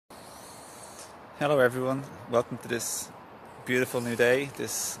Hello everyone, welcome to this beautiful new day,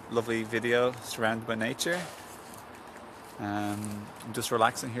 this lovely video surrounded by nature. I'm just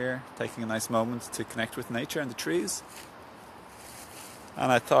relaxing here, taking a nice moment to connect with nature and the trees.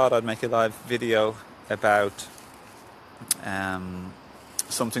 And I thought I'd make a live video about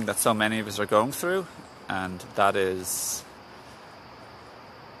something that so many of us are going through, and that is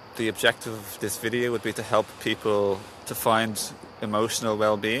the objective of this video would be to help people to find emotional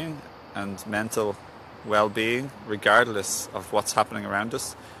well-being and mental well-being regardless of what's happening around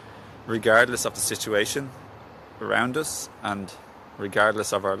us, regardless of the situation around us, and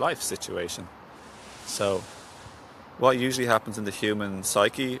regardless of our life situation. So what usually happens in the human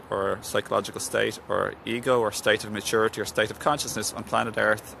psyche or psychological state or ego or state of maturity or state of consciousness on planet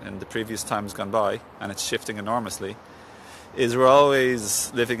Earth in the previous times gone by, and it's shifting enormously, is we're always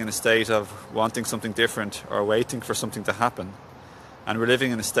living in a state of wanting something different or waiting for something to happen. And we're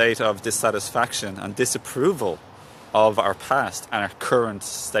living in a state of dissatisfaction and disapproval of our past and our current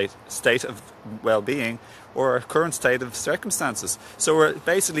state of well-being or our current state of circumstances. So we're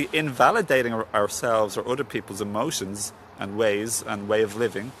basically invalidating ourselves or other people's emotions and ways and way of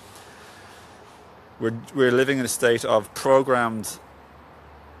living. We're living in a state of programmed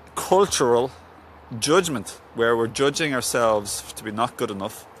cultural judgment, where we're judging ourselves to be not good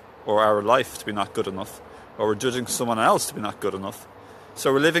enough, or our life to be not good enough, or we're judging someone else to be not good enough.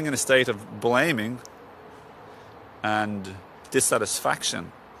 So we're living in a state of blaming and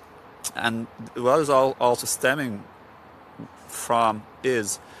dissatisfaction. And what is also stemming from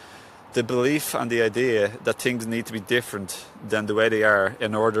is the belief and the idea that things need to be different than the way they are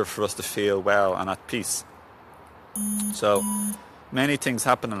in order for us to feel well and at peace. So many things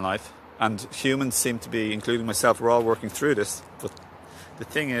happen in life, and humans seem to be, including myself, we're all working through this. But the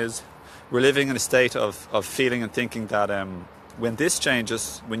thing is, we're living in a state of feeling and thinking that when this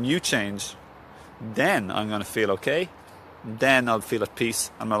changes, when you change, then I'm going to feel okay, then I'll feel at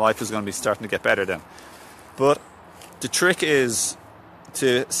peace, and my life is going to be starting to get better then. But the trick is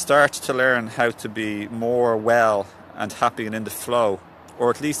to start to learn how to be more well and happy and in the flow, or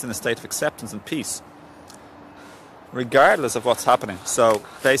at least in a state of acceptance and peace, regardless of what's happening. So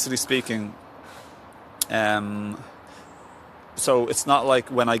basically speaking, so it's not like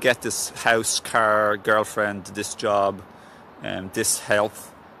when I get this house, car, girlfriend, this job, this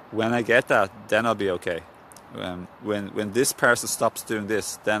health, when I get that, then I'll be okay. When this person stops doing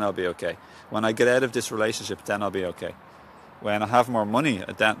this, then I'll be okay. When I get out of this relationship, then I'll be okay. When I have more money,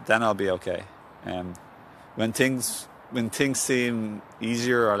 then I'll be okay. When things seem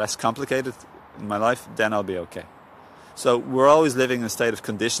easier or less complicated in my life, then I'll be okay. So we're always living in a state of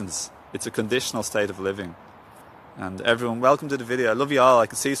conditions. It's a conditional state of living. And everyone, welcome to the video. I love you all. I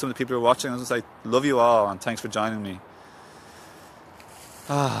can see some of the people who are watching. I was just like, love you all, and thanks for joining me.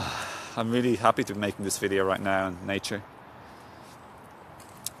 I'm really happy to be making this video right now in nature.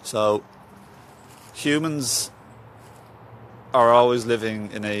 So humans are always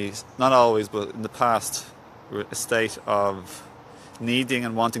living in a, not always, but in the past, a state of needing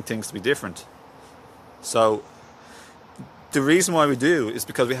and wanting things to be different. So the reason why we do is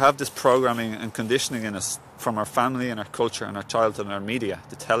because we have this programming and conditioning in us from our family and our culture and our childhood and our media,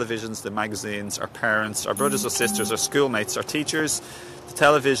 the televisions, the magazines, our parents, our brothers or sisters, our schoolmates, our teachers, the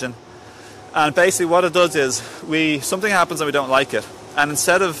television. And basically what it does is something happens and we don't like it, and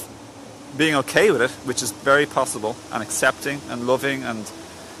instead of being okay with it, which is very possible, and accepting and loving, and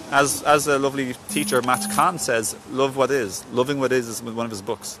as a lovely teacher, Matt Kahn, says, love what is. Loving what is one of his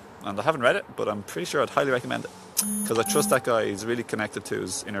books. And I haven't read it, but I'm pretty sure I'd highly recommend it, because I trust that guy. He's really connected to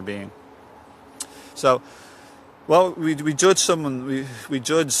his inner being. So, well, we judge someone, we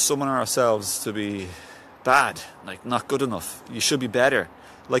judge someone or ourselves to be bad, like not good enough. You should be better.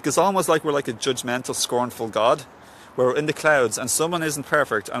 Like it's almost like we're like a judgmental, scornful God, where we're in the clouds and someone isn't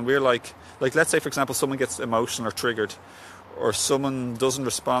perfect, and we're like let's say for example someone gets emotional or triggered, or someone doesn't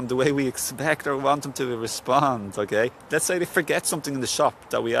respond the way we expect or want them to respond, okay? Let's say they forget something in the shop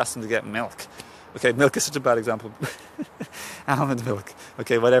that we asked them to get milk. Okay, milk is such a bad example. Almond milk.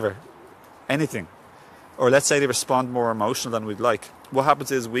 Okay, whatever. Anything. Or let's say they respond more emotional than we'd like. What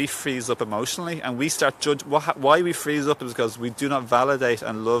happens is we freeze up emotionally, and we start judge. Why we freeze up is because we do not validate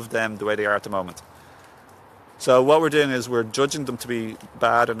and love them the way they are at the moment. So what we're doing is we're judging them to be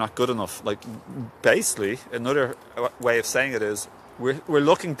bad or not good enough. Like basically, another way of saying it is we're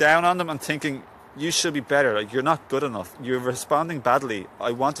looking down on them and thinking, you should be better. Like you're not good enough. You're responding badly.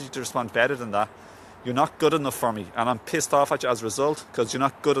 I wanted you to respond better than that. You're not good enough for me, and I'm pissed off at you as a result because you're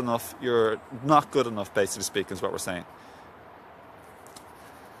not good enough. You're not good enough, basically speaking, is what we're saying.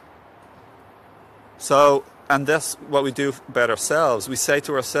 So And that's what we do about ourselves. We say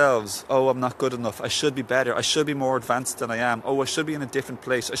to ourselves, oh, I'm not good enough. I should be better. I should be more advanced than I am. Oh, I should be in a different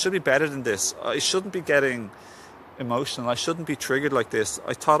place. I should be better than this. I shouldn't be getting emotional. I shouldn't be triggered like this.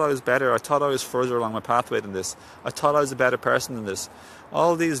 I thought I was better. I thought I was further along my pathway than this. I thought I was a better person than this.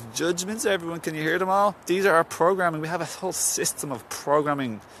 All these judgments, everyone, can you hear them all? These are our programming. We have a whole system of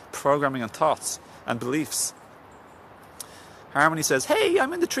programming and thoughts and beliefs. Harmony says, hey,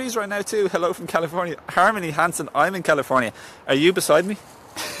 I'm in the trees right now too. Hello from California. Harmony Hansen, I'm in California. Are you beside me?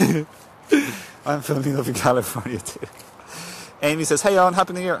 I'm filming up in California too. Amy says, hey, Owen,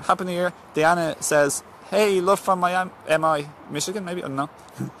 Happy New Year. Happy New Year. Diana says, hey, love from Miami, Michigan, maybe? I don't know.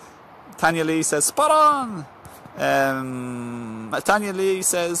 Tanya Lee says, spot on. Tanya Lee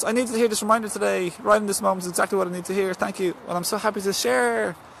says, I needed to hear this reminder today. Right in this moment is exactly what I need to hear. Thank you. Well, I'm so happy to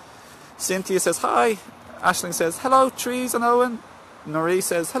share. Cynthia says, hi. Aisling says, hello, Trees and Owen. Noree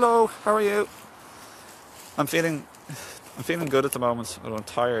says, hello, how are you? I'm feeling good at the moment, but I'm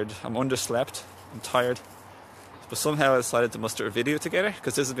tired. I'm underslept. I'm tired. But somehow I decided to muster a video together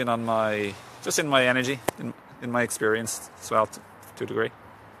because this has been on my, just in my energy, in my experience as well, to a degree.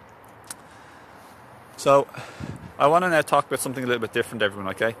 So I want to now talk about something a little bit different, everyone,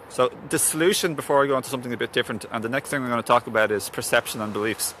 okay? So the solution, before I go on to something a bit different, and the next thing we're going to talk about is perception and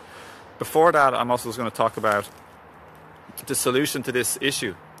beliefs. Before that, I'm also going to talk about the solution to this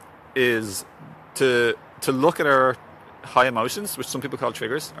issue is to look at our high emotions, which some people call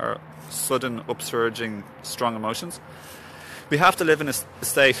triggers, our sudden upsurging strong emotions. We have to live in a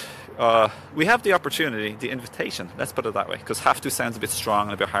state, we have the opportunity, the invitation, let's put it that way, because have to sounds a bit strong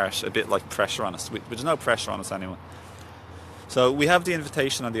and a bit harsh, a bit like pressure on us. There's no pressure on us anyway. So we have the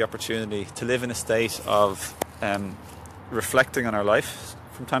invitation and the opportunity to live in a state of reflecting on our life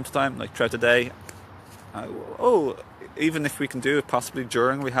from time to time, like throughout the day. Even if we can do it possibly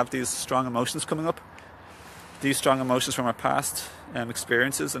during we have these strong emotions coming up, these strong emotions from our past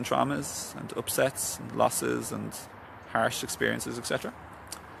experiences and traumas and upsets and losses and harsh experiences, etc.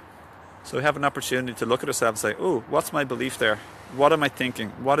 So we have an opportunity to look at ourselves and say, oh, what's my belief there? What am I thinking?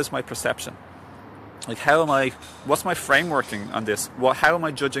 What is my perception? Like, what's my frameworking on this? How am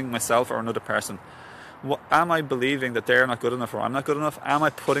I judging myself or another person? Am I believing that they're not good enough or I'm not good enough? Am I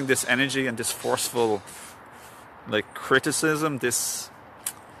putting this energy and this forceful criticism, this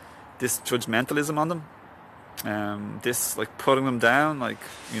judgmentalism on them? This putting them down,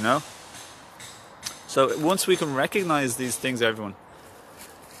 So once we can recognize these things, everyone,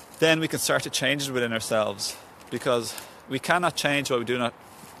 then we can start to change it within ourselves, because we cannot change what we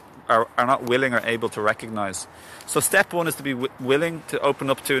are not willing or able to recognize. So step one is to be willing to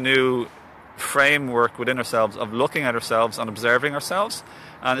open up to a new framework within ourselves of looking at ourselves and observing ourselves,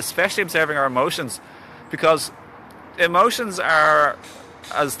 and especially observing our emotions, because emotions are,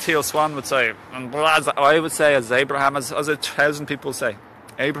 as Teal Swan would say, and as I would say, as Abraham, as 1,000 people say,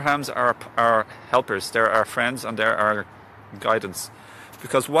 Abrahams are our helpers, they're our friends, and they're our guidance.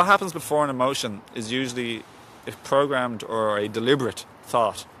 Because what happens before an emotion is usually a programmed or a deliberate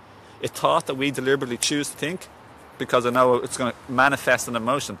thought. A thought that we deliberately choose to think because I know it's going to manifest an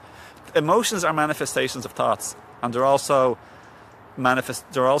emotion. Emotions are manifestations of thoughts, and there's also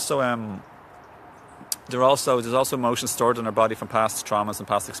emotions stored in our body from past traumas and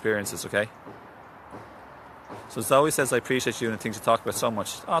past experiences, okay? So Zoe says, I appreciate you and the things you talk about so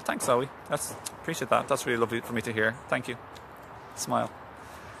much. Oh, thanks, Zoe. Appreciate that. That's really lovely for me to hear. Thank you. Smile.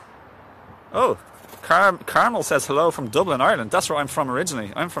 Oh, Carmel says hello from Dublin, Ireland. That's where I'm from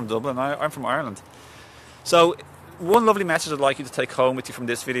originally. I'm from Dublin. I'm from Ireland. So one lovely message I'd like you to take home with you from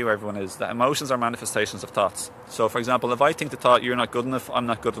this video, everyone, is that emotions are manifestations of thoughts. So, for example, if I think the thought, you're not good enough, I'm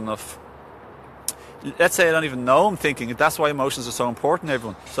not good enough, let's say I don't even know I'm thinking it. That's why emotions are so important,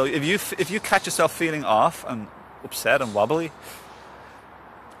 everyone. So if you catch yourself feeling off and upset and wobbly,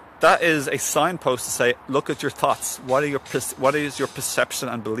 that is a signpost to say, look at your thoughts. What is your perception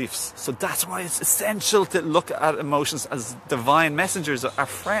and beliefs? So that's why it's essential to look at emotions as divine messengers, our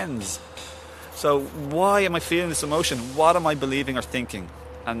friends. So why am I feeling this emotion? What am I believing or thinking?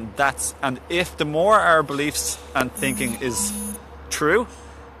 And if the more our beliefs and thinking is true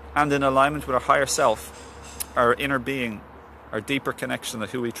and in alignment with our higher self, our inner being, our deeper connection to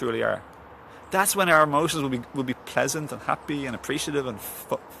who we truly are, that's when our emotions will be pleasant and happy and appreciative and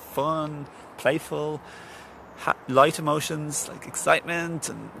fun, playful, light emotions like excitement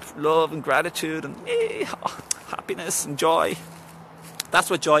and love and gratitude and happiness and joy. That's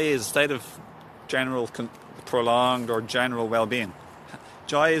what joy is, a state of general prolonged or general well-being.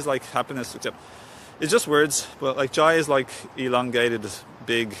 Joy is like happiness, except it's just words, but joy is like elongated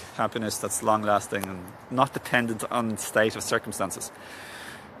big happiness that's long-lasting and not dependent on state of circumstances.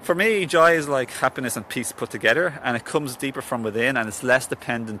 For me, joy is like happiness and peace put together, and it comes deeper from within, and it's less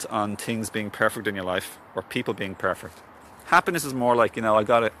dependent on things being perfect in your life or people being perfect. Happiness is more like, I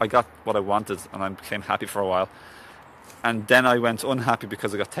got what I wanted, and I became happy for a while, and then I went unhappy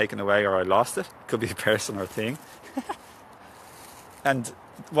because it got taken away or I lost it. Could be a person or a thing. And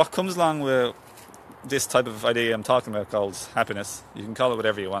what comes along with this type of idea I'm talking about, called happiness, you can call it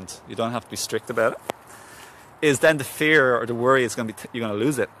whatever you want, you don't have to be strict about it, is then the fear or the worry is going to be you're going to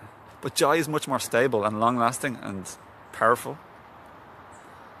lose it. But joy is much more stable and long-lasting and powerful.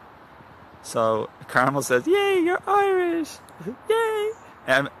 So Carmel says, "Yay, you're Irish! Yay!"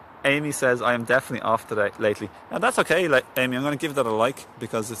 Amy says, "I am definitely off today lately." Now that's okay, Amy. I'm going to give that a like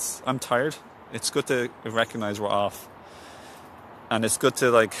because I'm tired. It's good to recognize we're off, and it's good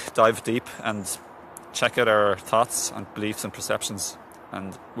to dive deep and check out our thoughts and beliefs and perceptions.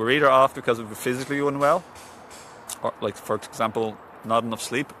 And we're either off because we're physically unwell, or for example, not enough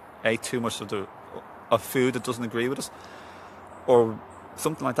sleep, ate too much of food that doesn't agree with us, or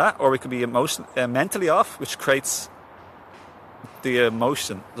something like that. Or we could be mentally off, which creates the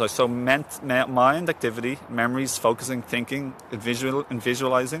emotion. So mind activity, memories, focusing, thinking, and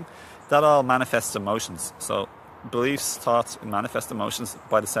visualizing, that all manifests emotions. So beliefs, thoughts, manifest emotions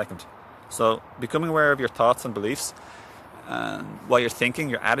by the second. So becoming aware of your thoughts and beliefs, and what you're thinking,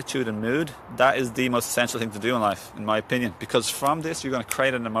 your attitude and mood, that is the most essential thing to do in life, in my opinion. Because from this, you're going to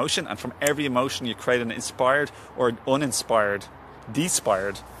create an emotion, and from every emotion, you create an inspired or uninspired,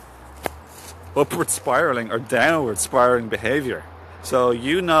 despired, upward spiraling or downward spiraling behavior. So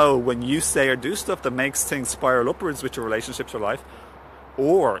when you say or do stuff that makes things spiral upwards with your relationships or life,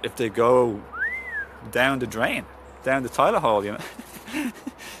 or if they go down the drain, down the toilet hole,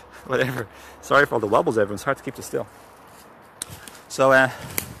 whatever. Sorry for all the wobbles, everyone. It's hard to keep this still. So,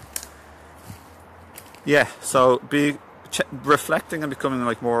 so be reflecting and becoming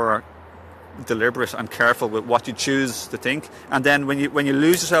more deliberate and careful with what you choose to think. And then when you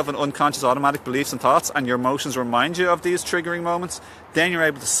lose yourself in unconscious automatic beliefs and thoughts, and your emotions remind you of these triggering moments, then you're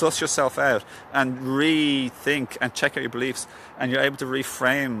able to suss yourself out and rethink and check out your beliefs, and you're able to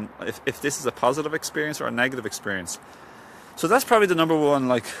reframe if this is a positive experience or a negative experience. So that's probably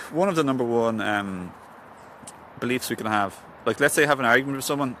one of the number one beliefs we can have. Let's say you have an argument with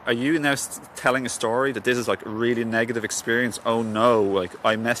someone. Are you now telling a story that this is a really negative experience? Oh no,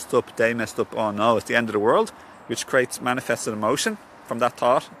 I messed up, they messed up, oh no, it's the end of the world, which creates manifested emotion from that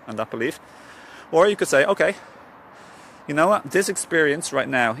thought and that belief. Or you could say, okay, you know what, this experience right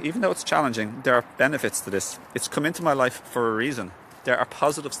now, even though it's challenging, there are benefits to this. It's come into my life for a reason. There are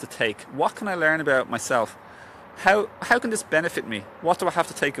positives to take. What can I learn about myself? How can this benefit me? What do I have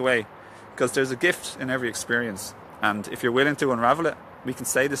to take away? Because there's a gift in every experience. And if you're willing to unravel it, we can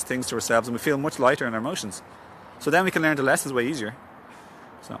say these things to ourselves and we feel much lighter in our emotions. So then we can learn the lessons way easier.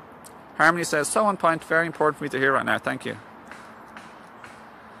 So Harmony says, so on point, very important for me to hear right now. Thank you.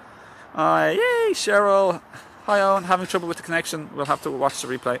 Yay, Cheryl. Hi, Owen. Having trouble with the connection. We'll have to watch the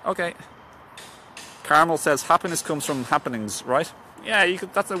replay. Okay. Carmel says, happiness comes from happenings, right? Yeah,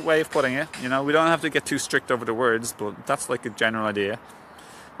 that's a way of putting it. We don't have to get too strict over the words, but that's a general idea.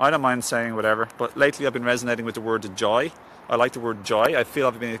 I don't mind saying whatever, but lately I've been resonating with the word joy. I like the word joy. I feel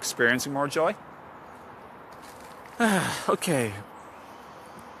I've been experiencing more joy. Okay.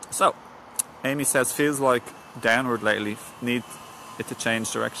 So, Amy says, feels like downward lately. Need it to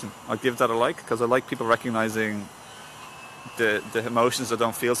change direction. I'll give that a like, because I like people recognizing the emotions that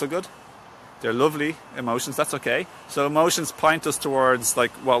don't feel so good. They're lovely emotions, that's okay. So emotions point us towards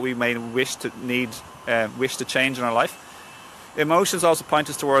what we may wish to change in our life. Emotions also point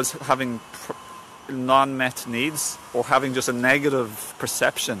us towards having non-met needs, or having just a negative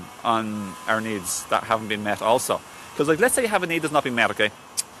perception on our needs that haven't been met also. Because let's say you have a need that's not been met, okay?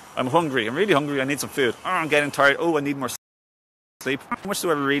 I'm hungry, I'm really hungry, I need some food. Oh, I'm getting tired, oh, I need more sleep. How much do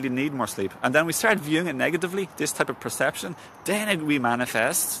I really need more sleep? And then we start viewing it negatively, this type of perception, then we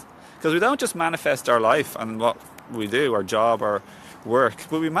manifest. Because we don't just manifest our life and what we do, our job, our work,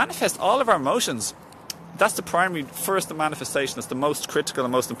 but we manifest all of our emotions. That's the primary first manifestation. It's the most critical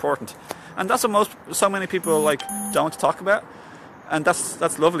and most important, and that's what so many people don't talk about, and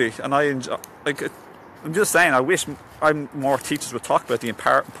that's lovely. And I enjoy. I'm just saying, I wish more teachers would talk about the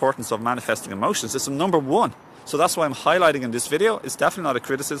importance of manifesting emotions. It's the number one. So that's why I'm highlighting in this video. It's definitely not a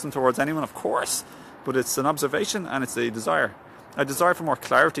criticism towards anyone, of course, but it's an observation and it's a desire for more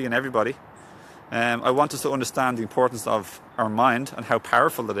clarity in everybody. I want us to understand the importance of our mind and how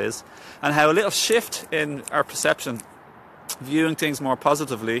powerful it is, and how a little shift in our perception, viewing things more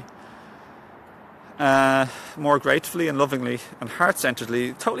positively, more gratefully and lovingly and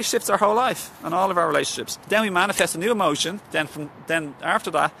heart-centeredly, totally shifts our whole life and all of our relationships. Then we manifest a new emotion. Then after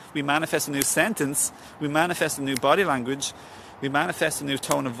that, we manifest a new sentence. We manifest a new body language. We manifest a new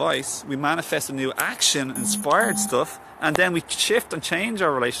tone of voice. We manifest a new action, inspired stuff. And then we shift and change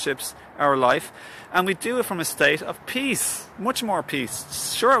our relationships, our life. And we do it from a state of peace, much more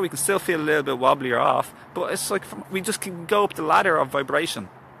peace. Sure, we can still feel a little bit wobbly or off, but it's like we just can go up the ladder of vibration.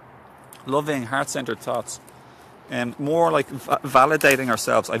 Loving, heart-centered thoughts. And more like validating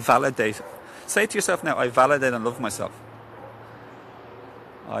ourselves. I validate. Say to yourself now, I validate and love myself.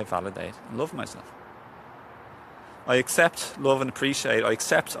 I validate and love myself. I accept, love and appreciate.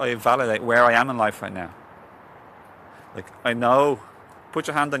 I validate where I am in life right now. Like, I know, put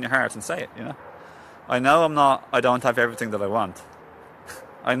your hand on your heart and say it, you know. I know I don't have everything that I want.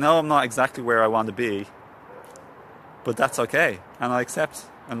 I know I'm not exactly where I want to be, but that's okay. And I accept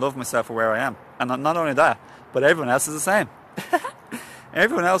and love myself for where I am. And not only that, but everyone else is the same.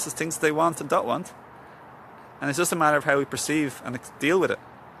 Everyone else has things they want and don't want. And it's just a matter of how we perceive and deal with it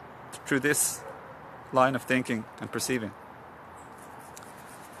through this line of thinking and perceiving.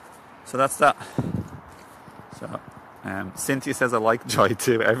 So that's that. So Cynthia says I like joy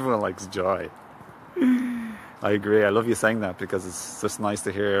too. Everyone likes joy. I agree. I love you saying that because it's just nice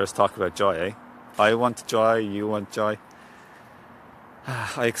to hear us talk about joy, eh? I want joy, you want joy.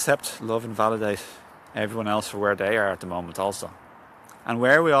 I accept, love and validate everyone else for where they are at the moment also. And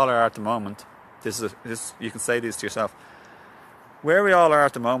where we all are at the moment, you can say this to yourself, where we all are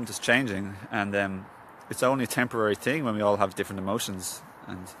at the moment is changing, and it's only a temporary thing when we all have different emotions,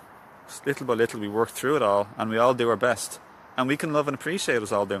 and little by little we work through it all, and we all do our best. And we can love and appreciate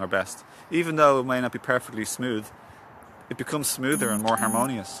us all doing our best. Even though it may not be perfectly smooth, it becomes smoother and more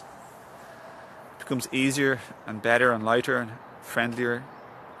harmonious. It becomes easier and better and lighter and friendlier,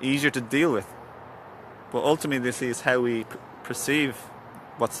 easier to deal with. But ultimately this is how we perceive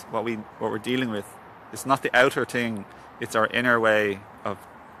what we're dealing with. It's not the outer thing, it's our inner way of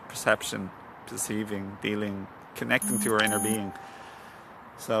perception, perceiving, dealing, connecting to our inner being.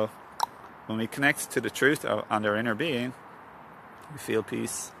 So when we connect to the truth and our inner being, we feel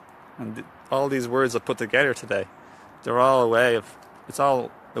peace. And all these words I've put together today, it's all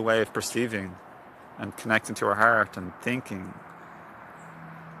a way of perceiving and connecting to our heart and thinking.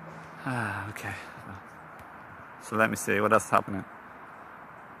 Okay. So let me see what else is happening.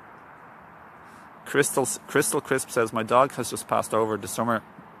 Crystal Crisp says, my dog has just passed over this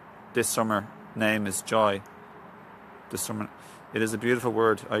summer. Name is Joy. This summer. It is a beautiful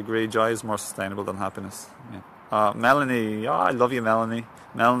word. I agree. Joy is more sustainable than happiness. Yeah. Melanie. Oh, I love you, Melanie.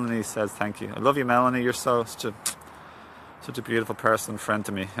 Melanie says thank you. I love you, Melanie. You're such a beautiful person, friend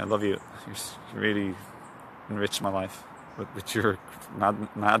to me. I love you. You really enriched my life with your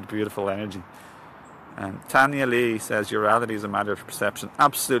mad, beautiful energy. And Tanya Lee says, your reality is a matter of perception.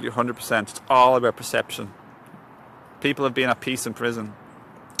 Absolutely, 100%. It's all about perception. People have been at peace in prison.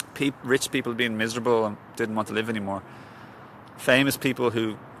 Rich people have been miserable and didn't want to live anymore. Famous people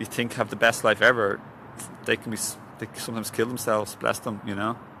who you think have the best life ever, they sometimes kill themselves, bless them, you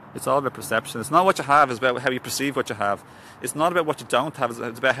know. It's all about perception. It's not what you have, it's about how you perceive what you have. It's not about what you don't have,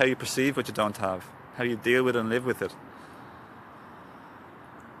 it's about how you perceive what you don't have, how you deal with it and live with it.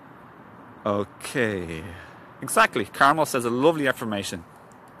 Okay. Exactly. Carmel says a lovely affirmation.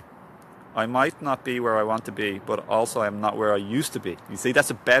 I might not be where I want to be, but also I'm not where I used to be. You see,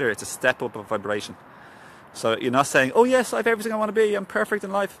 it's a step up of vibration. So you're not saying, oh yes, I have everything I want to be, I'm perfect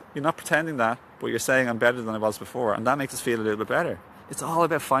in life. You're not pretending that, but you're saying I'm better than I was before, and that makes us feel a little bit better. It's all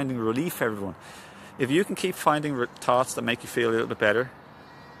about finding relief, everyone. If you can keep finding thoughts that make you feel a little bit better,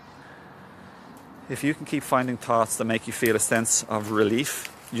 if you can keep finding thoughts that make you feel a sense of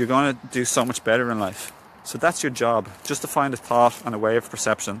relief, you're going to do so much better in life. So that's your job, just to find a thought and a way of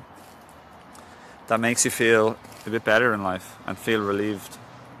perception that makes you feel a bit better in life and feel relieved.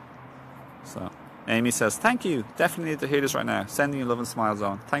 So Amy says, thank you. Definitely need to hear this right now. Sending you love and smile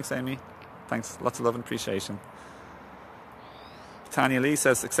zone. Thanks, Amy. Thanks. Lots of love and appreciation. Tanya Lee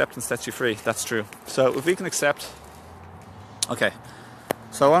says, acceptance sets you free. That's true. So if we can accept... Okay.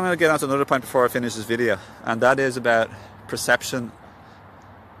 So I want to get on to another point before I finish this video. And that is about perception.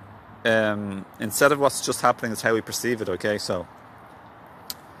 Instead of what's just happening, it's how we perceive it, okay? So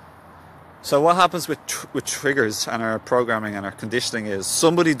what happens with triggers and our programming and our conditioning is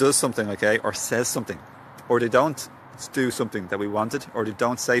somebody does something, okay, or says something, or they don't do something that we wanted, or they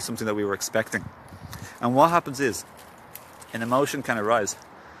don't say something that we were expecting. And what happens is an emotion can arise.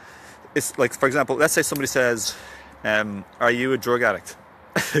 It's like, for example, let's say somebody says, are you a drug addict?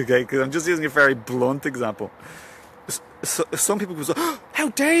 Okay, because I'm just using a very blunt example. So some people go, oh, How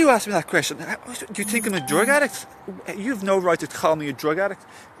dare you ask me that question? Do you think I'm a drug addict? You've no right to call me a drug addict.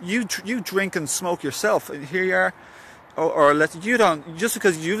 You drink and smoke yourself, and here you are. You don't, just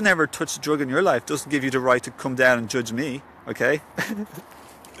because you've never touched a drug in your life doesn't give you the right to come down and judge me, okay?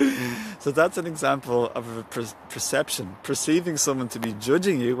 So that's an example of a perception, perceiving someone to be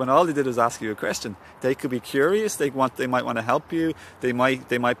judging you when all they did was ask you a question. They could be curious, they might want to help you, they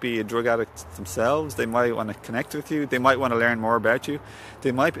might be a drug addict themselves, they might want to connect with you, they might want to learn more about you.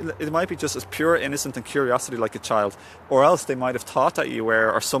 It might be just as pure innocent and curiosity like a child, or else they might have thought that you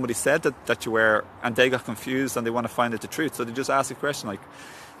were, or somebody said that you were, and they got confused and they want to find out the truth, so they just ask a question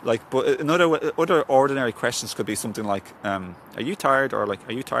but other ordinary questions could be something like, are you tired, or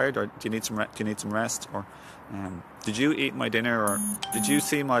are you tired, or do you need some rest, or did you eat my dinner, or did you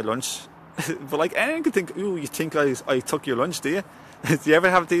see my lunch? But like anyone could think, ooh, you think I took your lunch, do you? Do you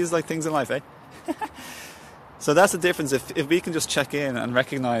ever have these like things in life, eh? So that's the difference. If we can just check in and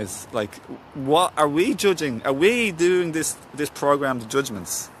recognize, like, what are we judging? Are we doing this programmed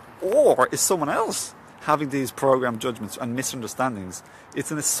judgments, or is someone else having these programmed judgments and misunderstandings? It's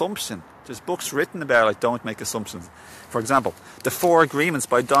an assumption. There's books written about, like, don't make assumptions. For example, The Four Agreements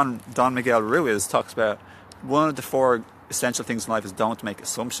by Don Miguel Ruiz talks about one of the four essential things in life is don't make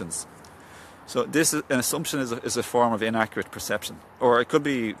assumptions. So an assumption is a form of inaccurate perception, or it could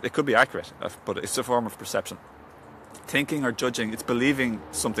be accurate, but it's a form of perception. Thinking or judging, it's believing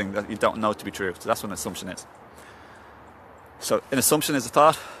something that you don't know to be true. So that's what an assumption is. So an assumption is a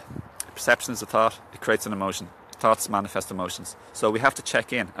thought. Perception is a thought. It creates an emotion. Thoughts manifest emotions. So we have to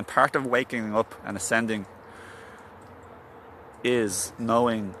check in. And part of waking up and ascending is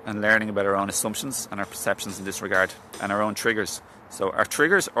knowing and learning about our own assumptions and our perceptions in this regard, and our own triggers. So our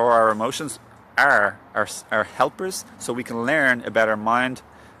triggers or our emotions are our helpers, so we can learn about our mind,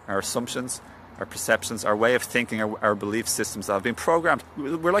 our assumptions, our perceptions, our way of thinking, our belief systems that have been programmed.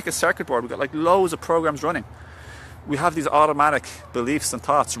 We're like a circuit board. We've got like loads of programs running. We have these automatic beliefs and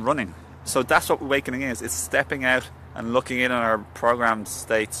thoughts running. So that's what awakening is. It's stepping out and looking in on our programmed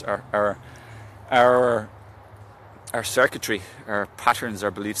states, our circuitry, our patterns,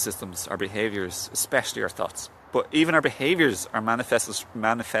 our belief systems, our behaviors, especially our thoughts. But even our behaviors are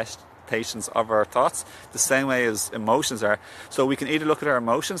manifestations of our thoughts, the same way as emotions are. So we can either look at our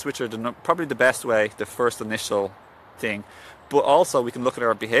emotions, which are probably the best way, the first initial thing, but also we can look at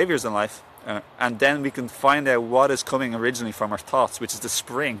our behaviors in life, and then we can find out what is coming originally from our thoughts, which is the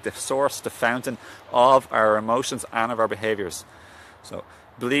spring, the source, the fountain of our emotions and of our behaviors. So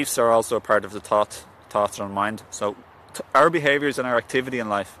beliefs are also a part of the thoughts in our mind. So our behaviors and our activity in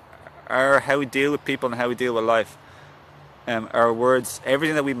life, how we deal with people and how we deal with life, our words,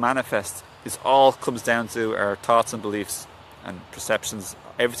 everything that we manifest all comes down to our thoughts and beliefs and perceptions.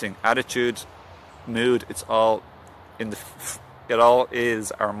 Everything, attitude, mood, it all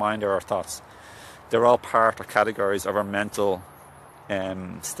is our mind or our thoughts. They're all part or categories of our mental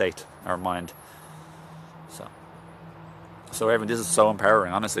state, our mind. So everyone, this is so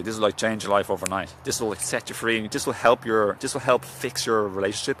empowering. Honestly, this will like change your life overnight. This will like set you free. This will help fix your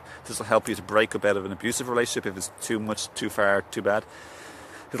relationship. This will help you to break up out of an abusive relationship if it's too much, too far, too bad.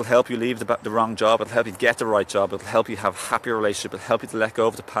 It'll help you leave the wrong job. It'll help you get the right job. It'll help you have a happier relationship. It'll help you to let go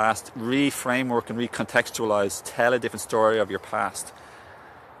of the past, reframework and recontextualize, tell a different story of your past.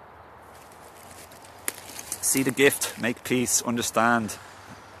 See the gift, make peace, understand,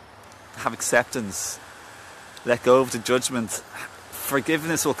 have acceptance. Let go of the judgment.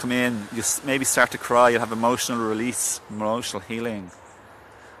 Forgiveness will come in. You'll maybe start to cry. You'll have emotional release, emotional healing.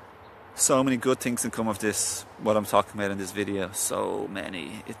 So many good things can come of this, what I'm talking about in this video. So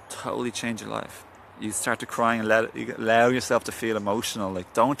many. It totally changed your life. You start to cry and allow yourself to feel emotional.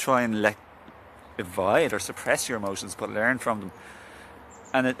 Like, don't try and avoid or suppress your emotions, but learn from them.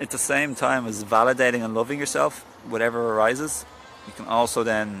 And at the same time as validating and loving yourself, whatever arises, you can also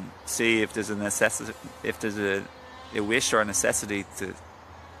then see if there's a necessity, if there's a wish or a necessity to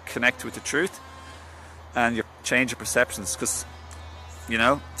connect with the truth and change your perceptions. Because, you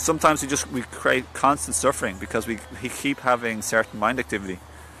know, sometimes we create constant suffering because we keep having certain mind activity.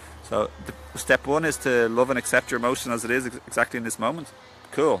 So step one is to love and accept your emotion as it is exactly in this moment.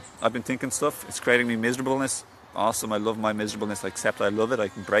 Cool. I've been thinking stuff. It's creating me miserableness. Awesome. I love my miserableness. I accept it. I love it. I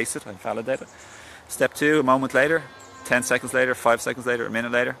embrace it. I validate it. Step two, a moment later, 10 seconds later, 5 seconds later, a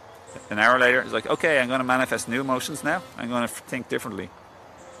minute later, an hour later, it's like, okay, I'm going to manifest new emotions now. I'm going to think differently.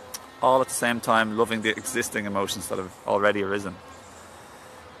 All at the same time, loving the existing emotions that have already arisen.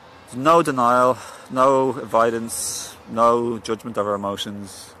 No denial, no avoidance, no judgment of our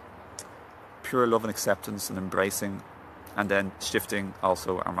emotions. Pure love and acceptance and embracing, and then shifting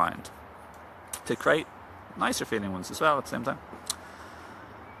also our mind to create nicer feeling ones as well at the same time.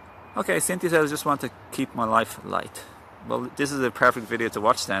 Okay, Cynthia says, I just want to keep my life light. Well, this is a perfect video to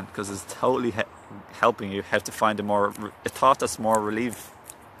watch then, because it's totally helping you how to find a thought that's more relief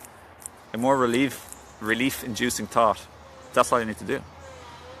inducing thought. That's all you need to do.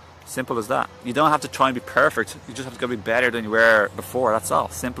 Simple as that. You don't have to try and be perfect. You just have to be better than you were before. That's all.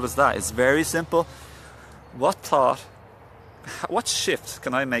 Simple as that. It's very simple. What shift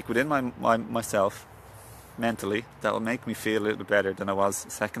can I make within myself mentally that will make me feel a little bit better than I was a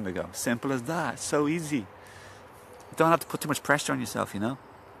second ago? Simple as that. It's so easy. You don't have to put too much pressure on yourself, you know.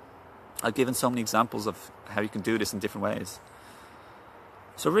 I've given so many examples of how you can do this in different ways.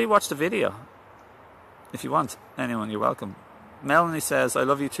 So rewatch the video if you want. Anyone, you're welcome. Melanie says, I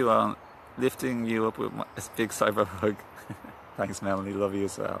love you too, Alan. Lifting you up with a big cyber hug. Thanks, Melanie. Love you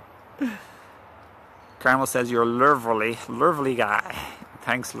as well. Carmel says, you're a lovely guy.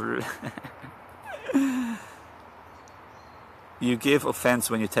 Thanks. You give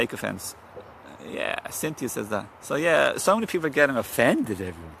offense when you take offense. Yeah, Cynthia says that. So yeah, so many people are getting offended,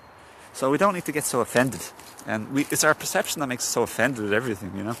 everyone. So we don't need to get so offended. And it's our perception that makes us so offended at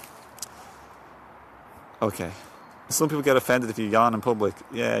everything, you know? Okay. Some people get offended if you yawn in public.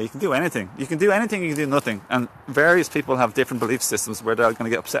 Yeah, you can do anything. You can do anything, you can do nothing. And various people have different belief systems where they're going to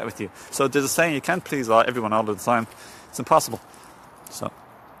get upset with you. So there's a saying, you can't please everyone all the time. It's impossible. So,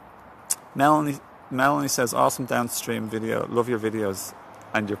 Melanie says, awesome downstream video. Love your videos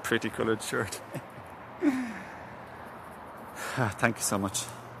and your pretty coloured shirt. Thank you so much.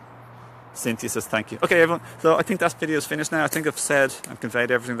 Cynthia says, thank you. Okay, everyone. So I think that video is finished now. I think I've said and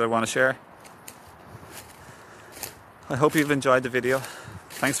conveyed everything that I want to share. I hope you've enjoyed the video.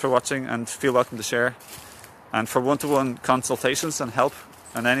 Thanks for watching and feel welcome to share. And for one-to-one consultations and help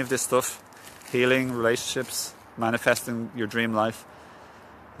on any of this stuff, healing, relationships, manifesting your dream life,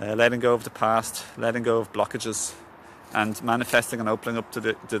 letting go of the past, letting go of blockages, and manifesting and opening up to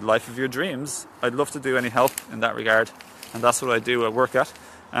the life of your dreams, I'd love to do any help in that regard. And that's what I do at work at.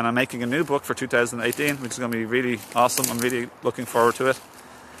 And I'm making a new book for 2018, which is going to be really awesome. I'm really looking forward to it.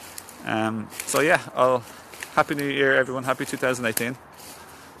 So yeah, Happy New Year, everyone. Happy 2018.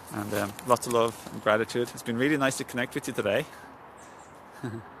 And lots of love and gratitude. It's been really nice to connect with you today.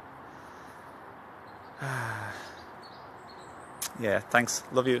 Yeah, thanks.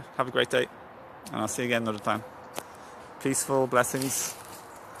 Love you. Have a great day. And I'll see you again another time. Peaceful blessings.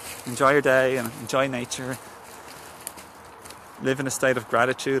 Enjoy your day and enjoy nature. Live in a state of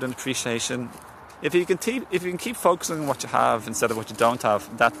gratitude and appreciation. If you can keep focusing on what you have instead of what you don't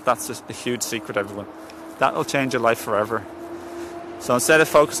have, that's just a huge secret, everyone. That will change your life forever. So instead of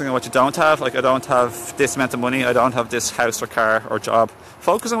focusing on what you don't have, like I don't have this amount of money, I don't have this house or car or job,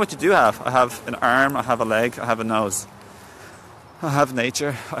 focus on what you do have. I have an arm, I have a leg, I have a nose. I have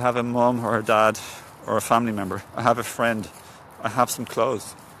nature, I have a mum or a dad or a family member. I have a friend, I have some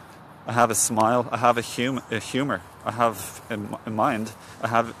clothes. I have a smile, I have a humour, I have a mind, I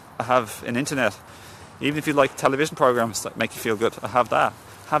have an internet. Even if you like television programs that make you feel good, I have that.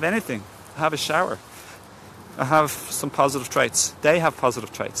 I have anything. I have a shower. I have some positive traits. They have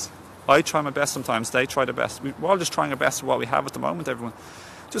positive traits. I try my best sometimes. They try their best. We're all just trying our best with what we have at the moment, everyone.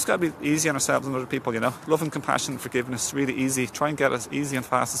 Just got to be easy on ourselves and other people, you know. Love and compassion, forgiveness, really easy. Try and get as easy and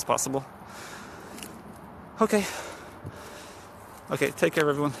fast as possible. Okay. Okay, take care,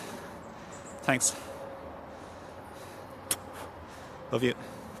 everyone. Thanks. Love you.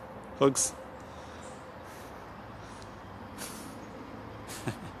 Hugs.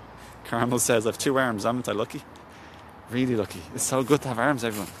 Carmel says, I've 2 arms, haven't I? Lucky? Really lucky. It's so good to have arms,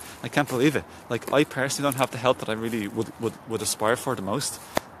 everyone. I can't believe it. Like, I personally don't have the health that I really would aspire for the most.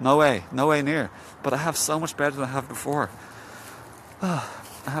 No way near. But I have so much better than I have before. I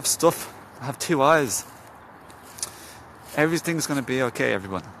have stuff. I have 2 eyes. Everything's going to be okay,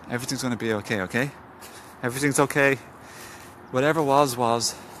 everyone. Everything's going to be okay, okay? Everything's okay. Whatever was.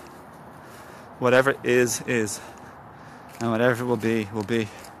 Whatever is. And whatever will be.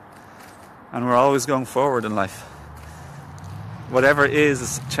 And we're always going forward in life. Whatever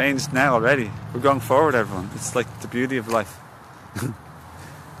is changed now already. We're going forward, everyone. It's like the beauty of life.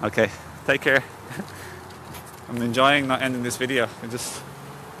 Okay, take care. I'm enjoying not ending this video.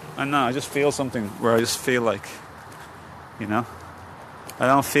 I just feel something where I just feel like, you know, I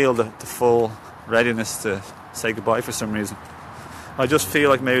don't feel the full readiness to say goodbye for some reason. I just feel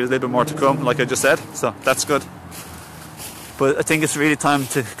like maybe there's a little bit more to come, like I just said, so that's good. But I think it's really time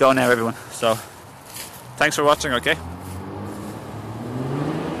to go now, everyone. So, thanks for watching, okay?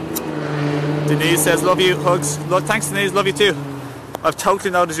 Denise says, love you, hugs. Thanks, Denise, love you too. I've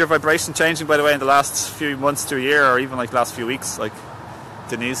totally noticed your vibration changing, by the way, in the last few months to a year, or even like last few weeks. Like,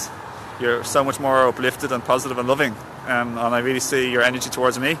 Denise, you're so much more uplifted and positive and loving. and I really see your energy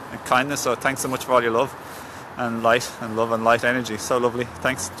towards me and kindness. So thanks so much for all your love and light energy. So lovely.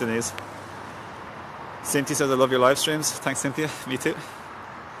 Thanks, Denise. Cynthia says I love your live streams. Thanks, Cynthia. Me too.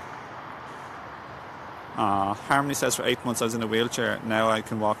 Harmony says for 8 months I was in a wheelchair. Now I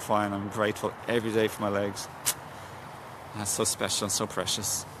can walk fine. I'm grateful every day for my legs. That's so special and so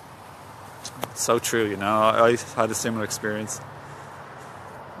precious. So true, you know. I had a similar experience.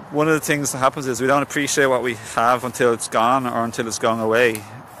 One of the things that happens is we don't appreciate what we have until it's gone or until it's gone away,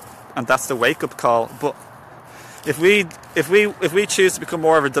 and that's the wake-up call. But if we choose to become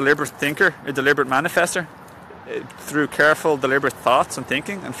more of a deliberate thinker, a deliberate manifester, through careful, deliberate thoughts and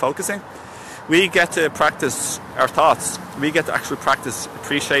thinking and focusing, we get to practice our thoughts. We get to actually practice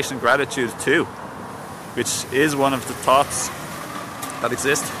appreciation and gratitude too, which is one of the thoughts that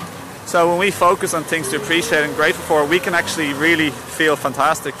exist. So when we focus on things to appreciate and grateful for, we can actually really feel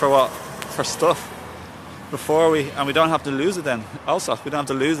fantastic for stuff and we don't have to lose it then. Also, we don't have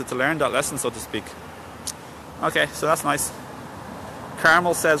to lose it to learn that lesson, so to speak. Okay, so that's nice.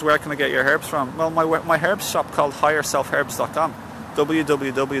 Carmel says, where can I get your herbs from? Well, my herbs shop called higherselfherbs.com.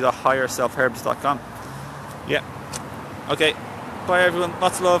 www.higherselfherbs.com. Yeah. Okay. Bye everyone.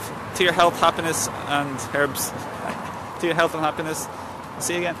 Lots of love to your health, happiness and herbs. To your health and happiness.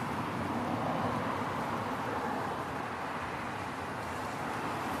 See you again.